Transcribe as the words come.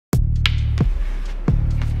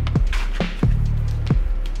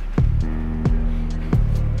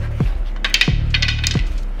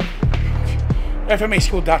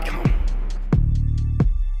FMAschool.com.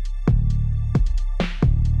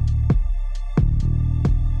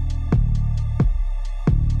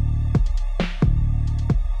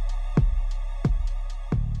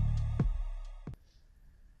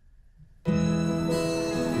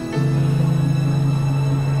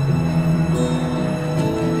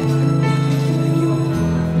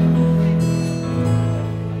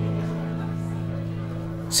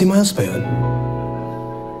 Si Miles ba yun?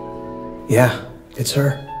 Yeah, it's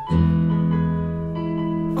her.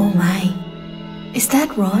 Oh my. Is that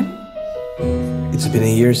Ron? It's been a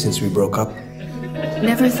year since we broke up.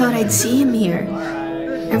 Never thought I'd see him here.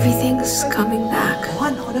 Everything's coming back.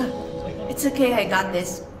 Juan, ako na. It's okay, I got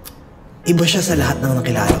this. Iba siya sa lahat ng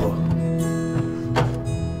nakilala ko.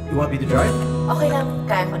 You want me to drive? Okay lang,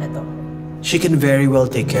 kaya ko na to. She can very well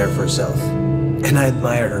take care of herself. And I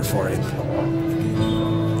admire her for it.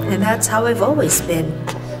 And that's how I've always been.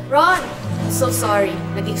 Ron! I'm so sorry.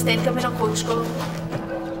 Nag-extend kami ng coach ko.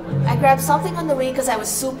 I grabbed something on the way because I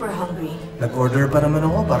was super hungry. Nag-order pa naman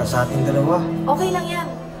ako para sa ating dalawa. Okay lang yan.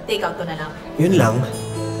 Take out ko na lang. Yun lang.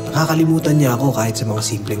 Nakakalimutan niya ako kahit sa mga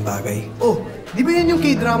simpleng bagay. Oh, di ba yan yung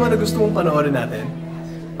K-drama na gusto mong panoorin natin?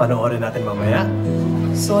 Panoorin natin mamaya?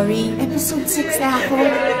 Sorry, episode 6 na ako.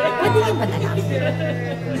 Pwede ka ba na lang?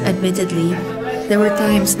 Admittedly, there were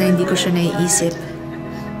times na hindi ko siya naiisip.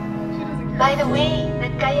 By the way,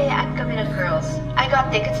 nagkayayaan kami ng girls. I got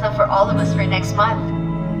tickets now for all of us for next month.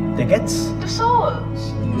 Tickets? To Seoul.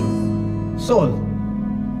 Seoul?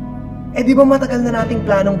 Eh di ba matagal na nating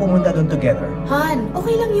planong pumunta doon together? Han,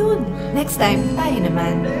 okay lang yun. Next time, tayo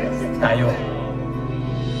naman. Tayo?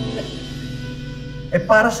 Eh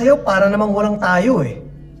para sa'yo, para namang walang tayo eh.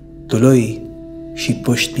 Tuloy, she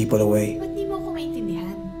pushed people away. Ba't di mo ako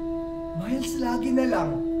maintindihan? Miles, lagi na lang.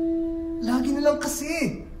 Lagi na lang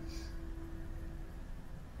kasi.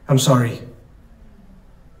 I'm sorry.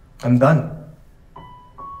 I'm done.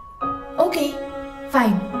 Okay,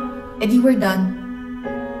 fine. Eddie, we're done.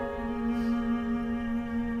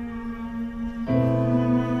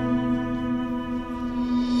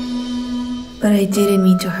 But I didn't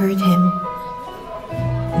mean to hurt him.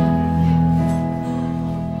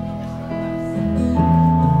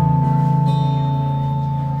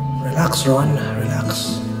 Relax, Ron.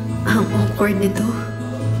 Relax. Ang awkward nito.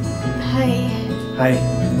 Hi. Hi.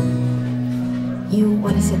 You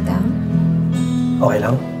wanna sit down? Okay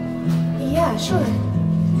lang? Yeah, sure.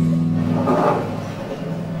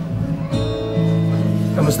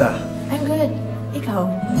 Kamusta? I'm good.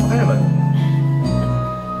 Ikaw? Okay naman.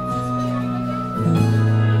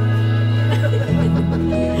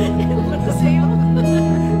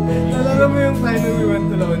 Nalala mo yung time na we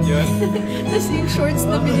went to La Union? Tapos yung shorts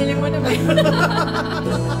na binili mo naman.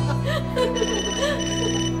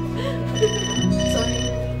 Sorry.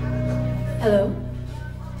 Hello?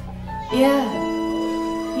 Yeah.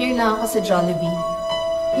 Here na ako sa Jollibee.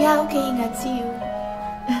 Yeah, okay. Ingat. See you.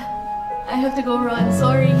 I have to go run.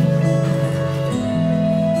 Sorry.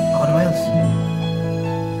 Ako na, Miles.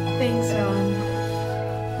 Thanks, Ron.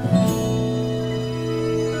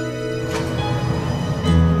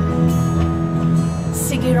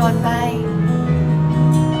 Sige, Ron. Bye.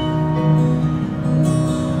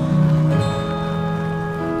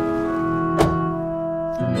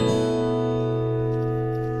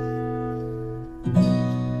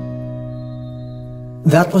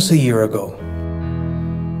 That was a year ago.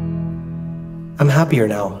 I'm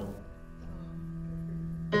happier now.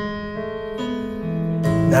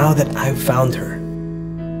 Now that I've found her.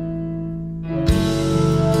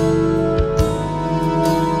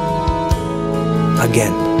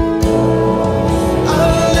 Again.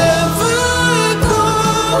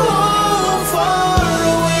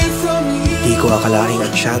 Di ko akalaing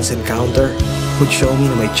a chance encounter would show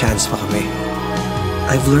me na may chance pa kami.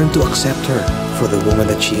 I've learned to accept her for the woman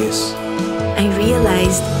that she is. I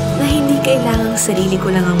realized na hindi kailangang sarili ko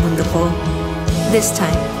lang ang mundo ko. This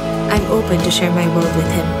time, I'm open to share my world with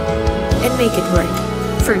him and make it work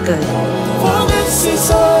for good. For this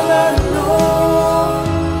is all I know.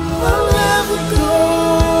 I'll never go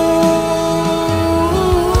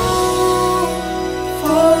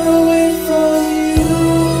far away from you.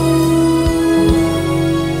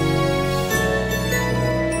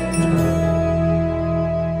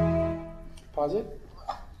 Pause it.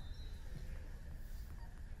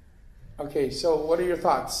 Okay, so what are your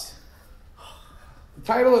thoughts? The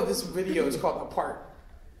title of this video is called Apart.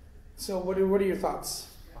 So what are your thoughts?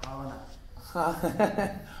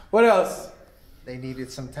 What else? They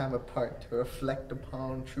needed some time apart to reflect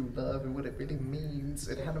upon true love and what it really means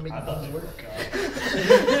and how to make things work.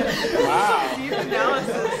 Wow. Deep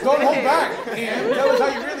analysis. Don't hold back, Ian. Tell us how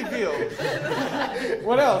you really feel.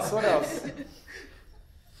 What else? What else?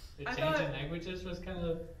 The change in languages was kind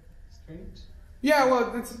of strange. Yeah,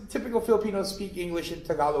 well, it's typical Filipinos speak English and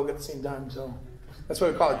Tagalog at the same time, so that's why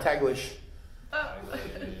we call it Taglish.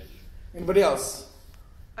 Anybody else?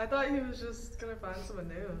 I thought he was just gonna find someone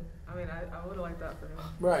new. I mean, I would have liked that for him.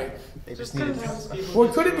 Right. They just Just needed because- time.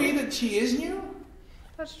 Well, could it be that she is new?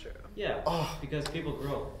 That's true. Yeah, because people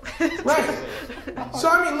grow. Right. So,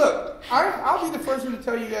 I mean, look, I'll be the first one to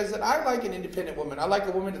tell you guys that I like an independent woman. I like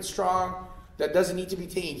a woman that's strong, that doesn't need to be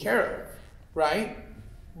taken care of, right?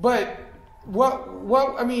 But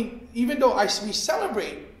I mean, even though we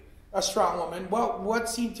celebrate a strong woman, what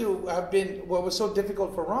seemed to have been what was so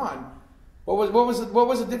difficult for Ron? What was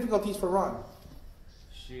the difficulties for Ron?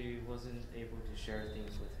 She wasn't able to share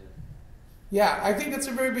things with him. Yeah, I think that's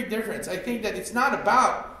a very big difference. I think that it's not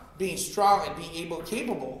about being strong and being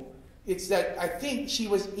capable. It's that I think she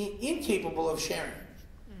was incapable of sharing.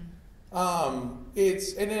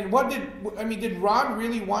 Did Ron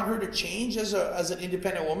really want her to change as an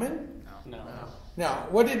independent woman? No.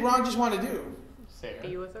 What did Ron just want to do?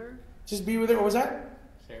 Be with her? Just be with her. What was that?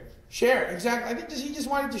 Share. Exactly. I think he just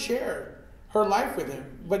wanted to share her life with him.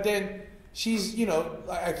 But then she's,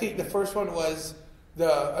 I think the first one was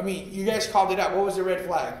you guys called it out. What was the red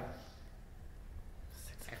flag?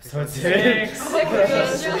 Episode 6.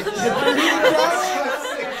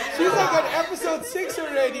 She's like on episode 6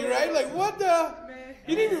 already, right? Like, what the?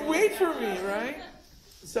 You didn't even wait for me, right?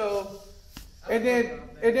 So, and then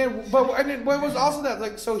what was also that?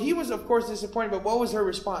 Like, so he was, of course, disappointed, but what was her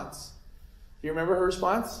response? Do you remember her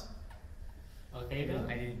response? Okay, then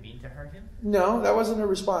I didn't mean to hurt him. No, that wasn't her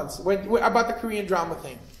response. About the Korean drama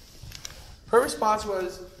thing. Her response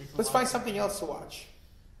was, let's find something else to watch.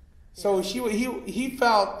 So he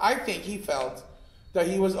felt that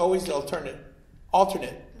he was always the alternate.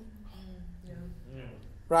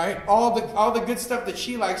 Right? All the good stuff that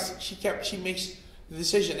she likes, she makes the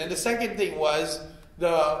decision. And the second thing was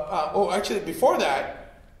before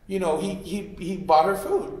that, he bought her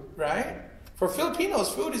food, right? For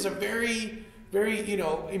Filipinos, food is a very, very,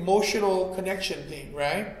 emotional connection thing,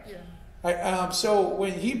 right? Yeah. So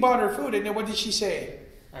when he bought her food, and then what did she say?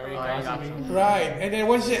 Right. And then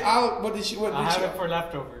what did she say? I'll have it for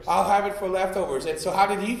leftovers. I'll have it for leftovers. And so how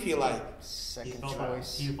did he feel like? Second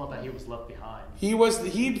choice. He felt that he was left behind. He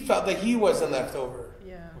felt that he was a leftover.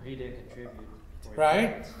 Yeah. Or he didn't contribute.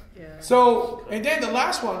 Right? Yeah. So, and then the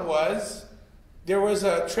last one was, there was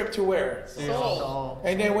a trip to where? Seoul.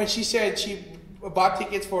 And then when she said she bought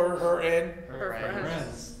tickets for her and Her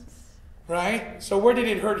friends. Right? So where did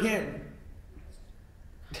it hurt him?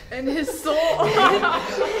 And his soul.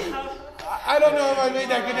 I don't know if I made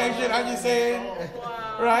that connection. I'm just saying.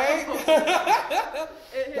 Wow. Right?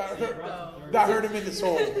 It hits deep, though. That hurt him in the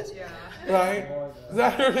soul. Yeah. Right?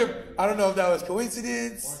 That hurt him. I don't know if that was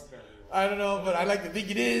coincidence. I don't know, but I like to think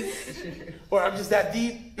it is. Or I'm just that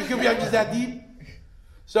deep. It could be I'm just that deep.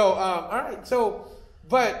 So, all right. So,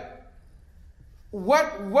 but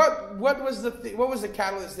what was the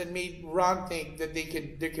catalyst that made Ron think that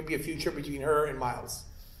there could be a future between her and Miles?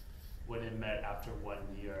 When it met after 1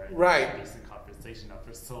 year, and right? Decent conversation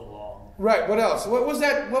after so long. Right. What else? What was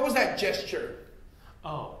that gesture?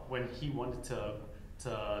 Oh, when he wanted to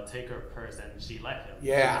take her purse and she let him.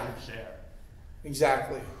 Yeah. Let him share.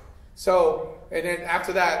 Exactly. So, and then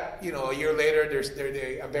after that, a year later,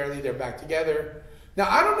 they're back together. Now,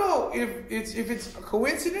 I don't know if it's a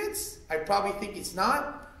coincidence. I probably think it's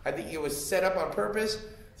not. I think it was set up on purpose.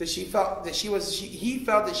 That he felt that she was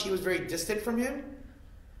very distant from him.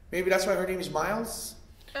 Maybe that's why her name is Miles.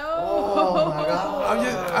 Oh my God!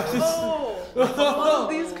 All of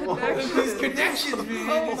these connections. These connections, man.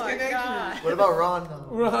 Oh these my connections. God. What about Ron though?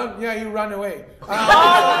 Ron, yeah, he ran away.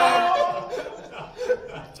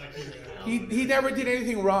 He never did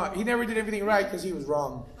anything wrong. He never did anything right because he was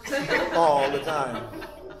wrong all the time.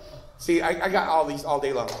 See, I got all these all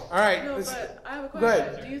day long. All right. No, but I have a Go question.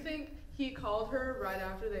 ahead. Do you think he called her right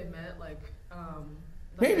after they met,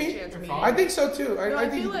 Maybe. a chance meeting? I think so too. I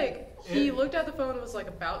feel like he looked at the phone and was like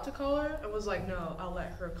about to call her and was like, "No, I'll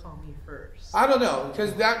let her call me first." I don't know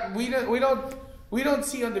because that we don't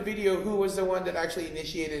see on the video who was the one that actually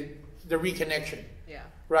initiated the reconnection. Yeah.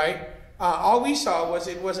 Right. All we saw was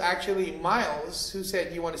it was actually Miles who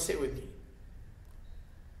said, "You want to sit with me?"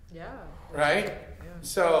 Yeah. Right. Yeah.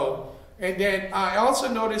 So, and then I also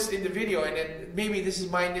noticed in the video, and then maybe this is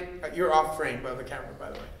you're off frame by the camera,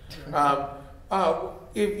 by the way.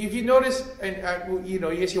 If you notice, and you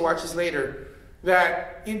guys can watch this later,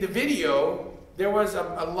 that in the video, there was a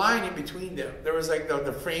line in between them. There was like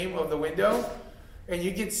the frame of the window, and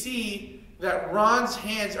you can see that Ron's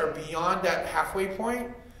hands are beyond that halfway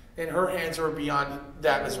point, and her hands were beyond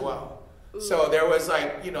that as well. So there was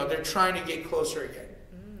like, they're trying to get closer again.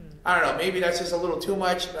 I don't know, maybe that's just a little too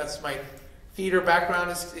much. That's my theater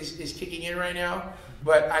background is kicking in right now.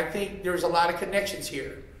 But I think there's a lot of connections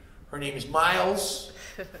here. Her name is Miles,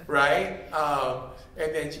 right?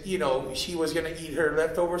 And then, she was going to eat her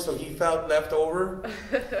leftovers, so he felt left over,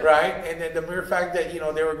 right? And then the mere fact that,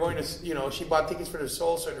 they were going to, she bought tickets for the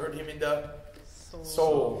Soul, so it hurt him in the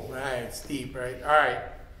soul. Right, it's deep, right? All right.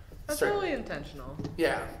 That's totally intentional.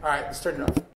 Yeah, all right, let's turn it off.